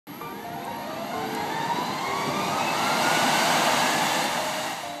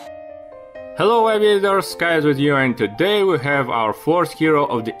Hello aviators, Skies with you, and today we have our fourth hero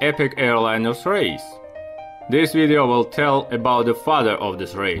of the epic airliners race. This video will tell about the father of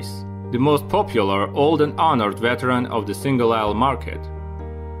this race, the most popular, old and honored veteran of the single-aisle market.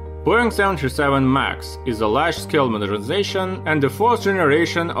 Boeing 737 MAX is a large-scale modernization and the fourth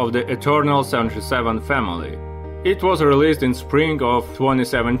generation of the eternal 737 family. It was released in spring of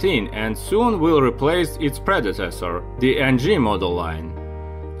 2017 and soon will replace its predecessor, the NG model line.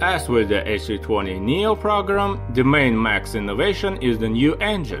 As with the A320neo program, the main MAX innovation is the new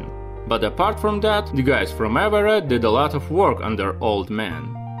engine. But apart from that, the guys from Everett did a lot of work on their old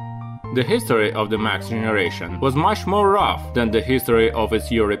man. The history of the MAX generation was much more rough than the history of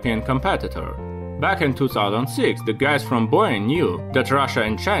its European competitor. Back in 2006, the guys from Boeing knew that Russia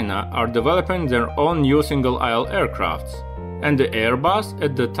and China are developing their own new single-aisle aircrafts, and the Airbus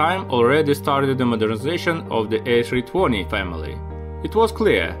at the time already started the modernization of the A320 family. It was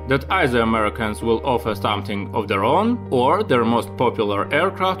clear that either Americans will offer something of their own, or their most popular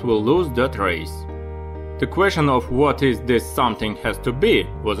aircraft will lose that race. The question of what is this something has to be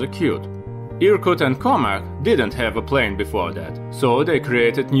was acute. Irkut and Comac didn't have a plane before that, so they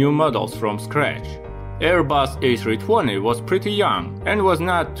created new models from scratch. Airbus A320 was pretty young and was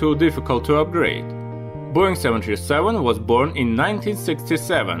not too difficult to upgrade. Boeing 737 was born in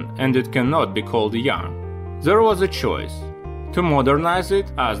 1967 and it cannot be called young. There was a choice: to modernize it,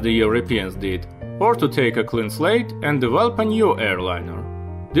 as the Europeans did, or to take a clean slate and develop a new airliner.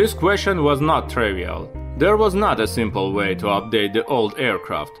 This question was not trivial. There was not a simple way to update the old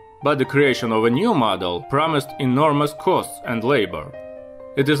aircraft, but the creation of a new model promised enormous costs and labor.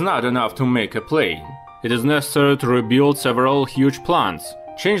 It is not enough to make a plane. It is necessary to rebuild several huge plants,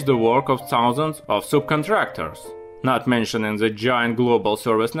 change the work of thousands of subcontractors, not mentioning the giant global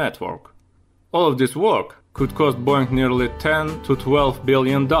service network. All of this work could cost Boeing nearly $10 to $12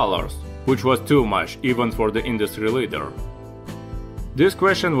 billion, which was too much even for the industry leader. This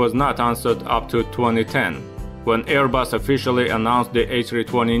question was not answered up to 2010, when Airbus officially announced the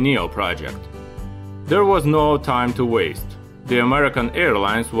A320neo project. There was no time to waste. The American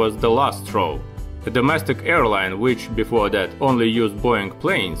Airlines was the last straw. A domestic airline, which before that only used Boeing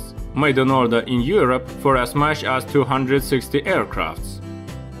planes, made an order in Europe for as much as 260 aircrafts.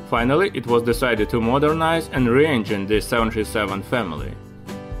 Finally, it was decided to modernize and re-engine the 737 family.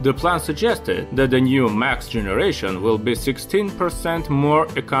 The plan suggested that the new MAX generation will be 16% more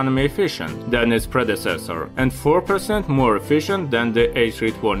economy efficient than its predecessor and 4% more efficient than the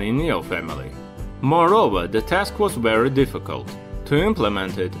A320neo family. Moreover, the task was very difficult. To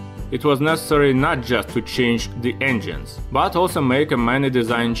implement it, it was necessary not just to change the engines, but also make many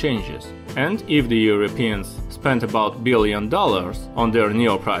design changes. And if the Europeans spent about $1 billion on their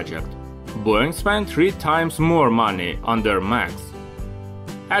neo project, Boeing spent 3 times more money on their MAX.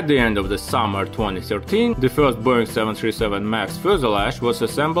 At the end of the summer 2013, the first Boeing 737 MAX fuselage was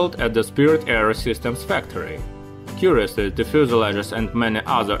assembled at the Spirit Air Systems factory. Curiously, the fuselages and many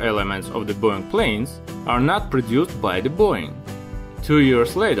other elements of the Boeing planes are not produced by the Boeing. 2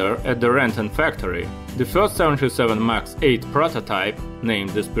 years later, at the Renton factory, the first 737 MAX 8 prototype,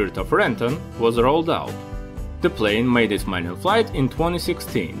 named the Spirit of Renton, was rolled out. The plane made its maiden flight in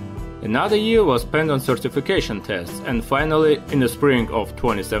 2016. Another year was spent on certification tests, and finally, in the spring of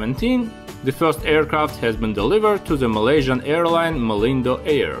 2017, the first aircraft has been delivered to the Malaysian airline Malindo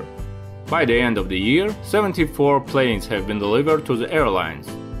Air. By the end of the year, 74 planes have been delivered to the airlines.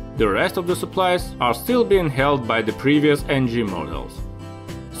 The rest of the supplies are still being held by the previous NG models.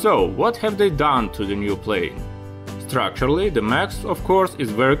 So, what have they done to the new plane? Structurally, the MAX, of course,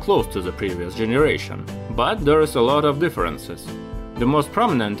 is very close to the previous generation, but there is a lot of differences. The most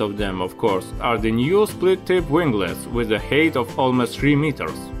prominent of them, of course, are the new split-tip winglets with a height of almost 3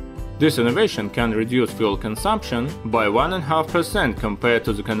 meters. This innovation can reduce fuel consumption by 1.5% compared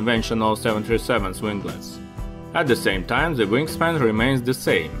to the conventional 737's winglets. At the same time, the wingspan remains the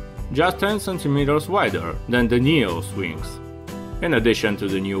same, just 10 cm wider than the Neo's wings. In addition to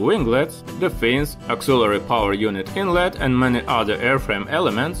the new winglets, the fins, auxiliary power unit inlet and many other airframe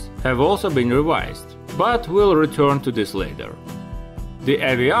elements have also been revised, but we'll return to this later. The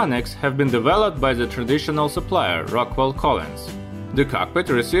avionics have been developed by the traditional supplier Rockwell Collins. The cockpit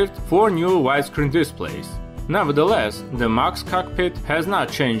received 4 new widescreen displays. Nevertheless, the MAX cockpit has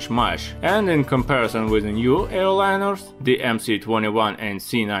not changed much, and in comparison with the new airliners, the MC-21 and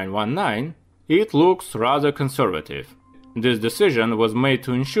C919, it looks rather conservative. This decision was made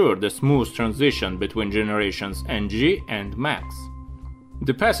to ensure the smooth transition between generations NG and MAX.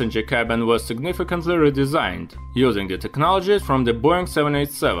 The passenger cabin was significantly redesigned, using the technologies from the Boeing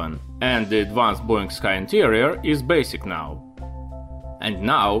 787, and the advanced Boeing Sky interior is basic now. And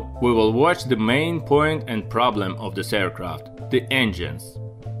now we will watch the main point and problem of this aircraft, the engines.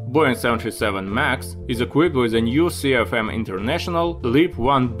 Boeing 737 MAX is equipped with the new CFM International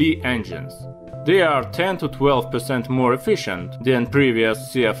LEAP-1B engines. They are 10 to 12% more efficient than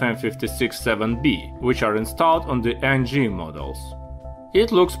previous CFM 56-7B, which are installed on the NG models.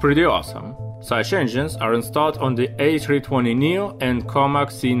 It looks pretty awesome. Such engines are installed on the A320neo and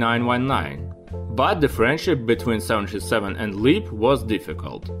Comac C919. But the friendship between 737 and LEAP was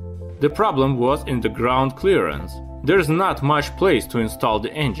difficult. The problem was in the ground clearance. There's not much place to install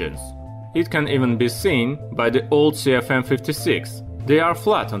the engines. It can even be seen by the old CFM 56. They are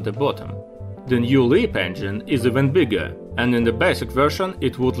flat on the bottom. The new LEAP engine is even bigger, and in the basic version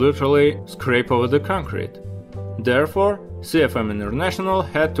it would literally scrape over the concrete. Therefore, CFM International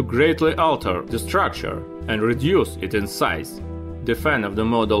had to greatly alter the structure and reduce it in size. The fan of the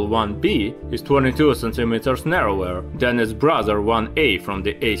model 1B is 22 cm narrower than its brother 1A from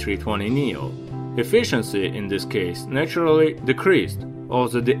the A320neo. Efficiency in this case naturally decreased,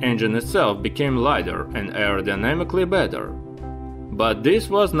 although the engine itself became lighter and aerodynamically better. But this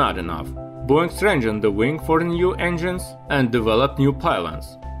was not enough. Boeing strengthened the wing for the new engines and developed new pylons.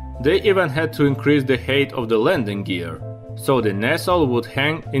 They even had to increase the height of the landing gear, so the nacelle would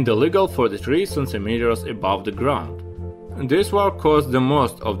hang in the legal 43 cm above the ground. This work caused the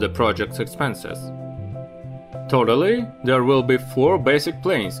most of the project's expenses. Totally, there will be 4 basic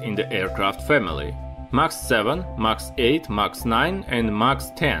planes in the aircraft family: MAX 7, MAX 8, MAX 9 and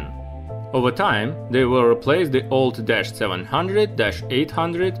MAX 10. Over time, they will replace the old -700,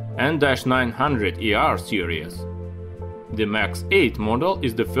 -800 and -900ER series. The MAX 8 model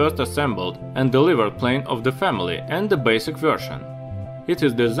is the first assembled and delivered plane of the family and the basic version. It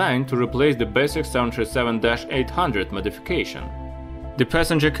is designed to replace the basic 737-800 modification. The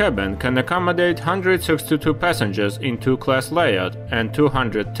passenger cabin can accommodate 162 passengers in 2-class layout and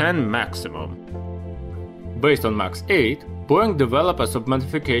 210 maximum. Based on MAX 8, Boeing developed a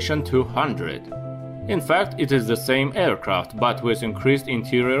submodification 200. In fact, it is the same aircraft but with increased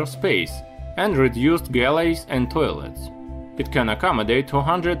interior space and reduced galleys and toilets. It can accommodate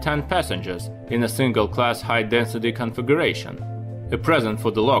 210 passengers in a single-class high-density configuration, a present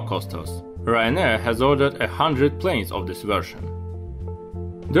for the low-costers. Ryanair has ordered 100 planes of this version.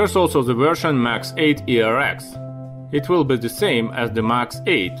 There's also the version MAX 8 ERX. It will be the same as the MAX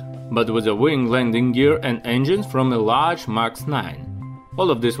 8, but with a wing landing gear and engines from a large MAX 9.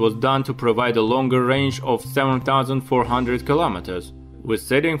 All of this was done to provide a longer range of 7,400 kilometers, with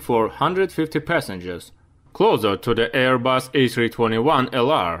seating for 150 passengers, closer to the Airbus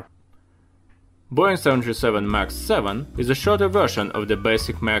A321LR. Boeing 737 MAX 7 is a shorter version of the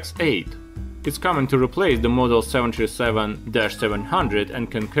basic MAX 8. It's coming to replace the model 737-700 and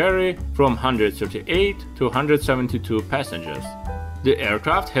can carry from 138 to 172 passengers. The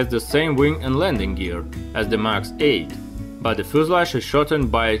aircraft has the same wing and landing gear as the MAX 8, but the fuselage is shortened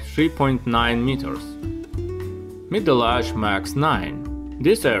by 3.9 meters. Meet the large MAX 9.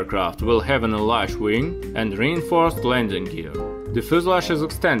 This aircraft will have an enlarged wing and reinforced landing gear. The fuselage is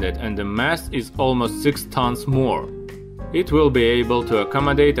extended and the mass is almost 6 tons more. It will be able to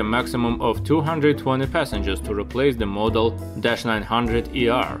accommodate a maximum of 220 passengers to replace the model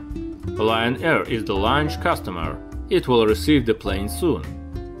 -900ER. Lion Air is the launch customer. It will receive the plane soon.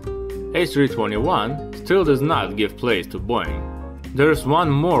 A321 still does not give place to Boeing. There is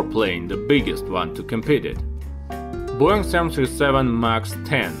one more plane, the biggest one, to compete it. Boeing 737 MAX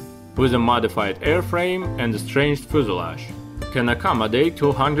 10, with a modified airframe and a strengthened fuselage, can accommodate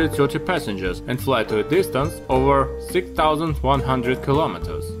 230 passengers and fly to a distance over 6,100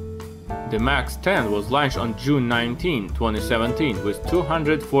 kilometers. The MAX 10 was launched on June 19, 2017 with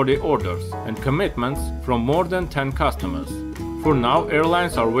 240 orders and commitments from more than 10 customers. For now,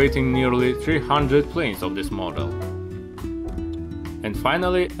 airlines are waiting nearly 300 planes of this model. And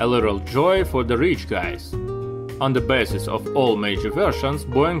finally, a little joy for the rich guys. On the basis of all major versions,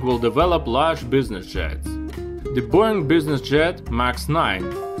 Boeing will develop large business jets. The Boeing business jet MAX 9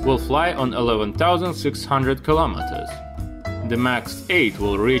 will fly on 11,600 kilometers. The MAX 8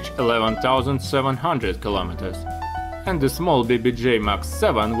 will reach 11,700 kilometers. And the small BBJ MAX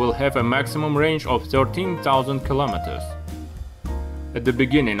 7 will have a maximum range of 13,000 kilometers. At the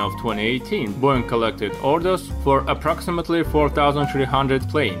beginning of 2018, Boeing collected orders for approximately 4,300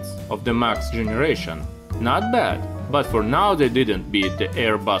 planes of the MAX generation. Not bad, but for now they didn't beat the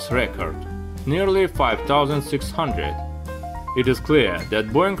Airbus record. Nearly 5,600. It is clear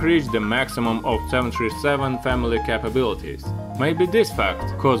that Boeing reached the maximum of 737 family capabilities. Maybe this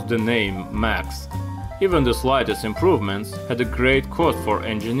fact caused the name MAX. Even the slightest improvements had a great cost for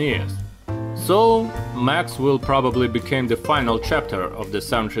engineers. So, Max will probably become the final chapter of the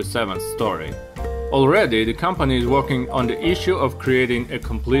 737 story. Already, the company is working on the issue of creating a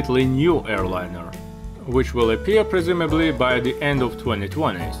completely new airliner, which will appear presumably by the end of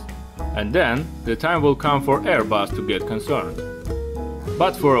 2020s. And then, the time will come for Airbus to get concerned.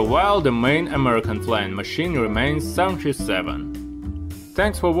 But for a while, the main American flying machine remains 737.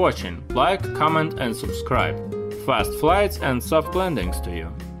 Thanks for watching, like, comment and subscribe. Fast flights and soft landings to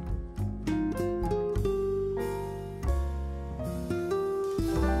you.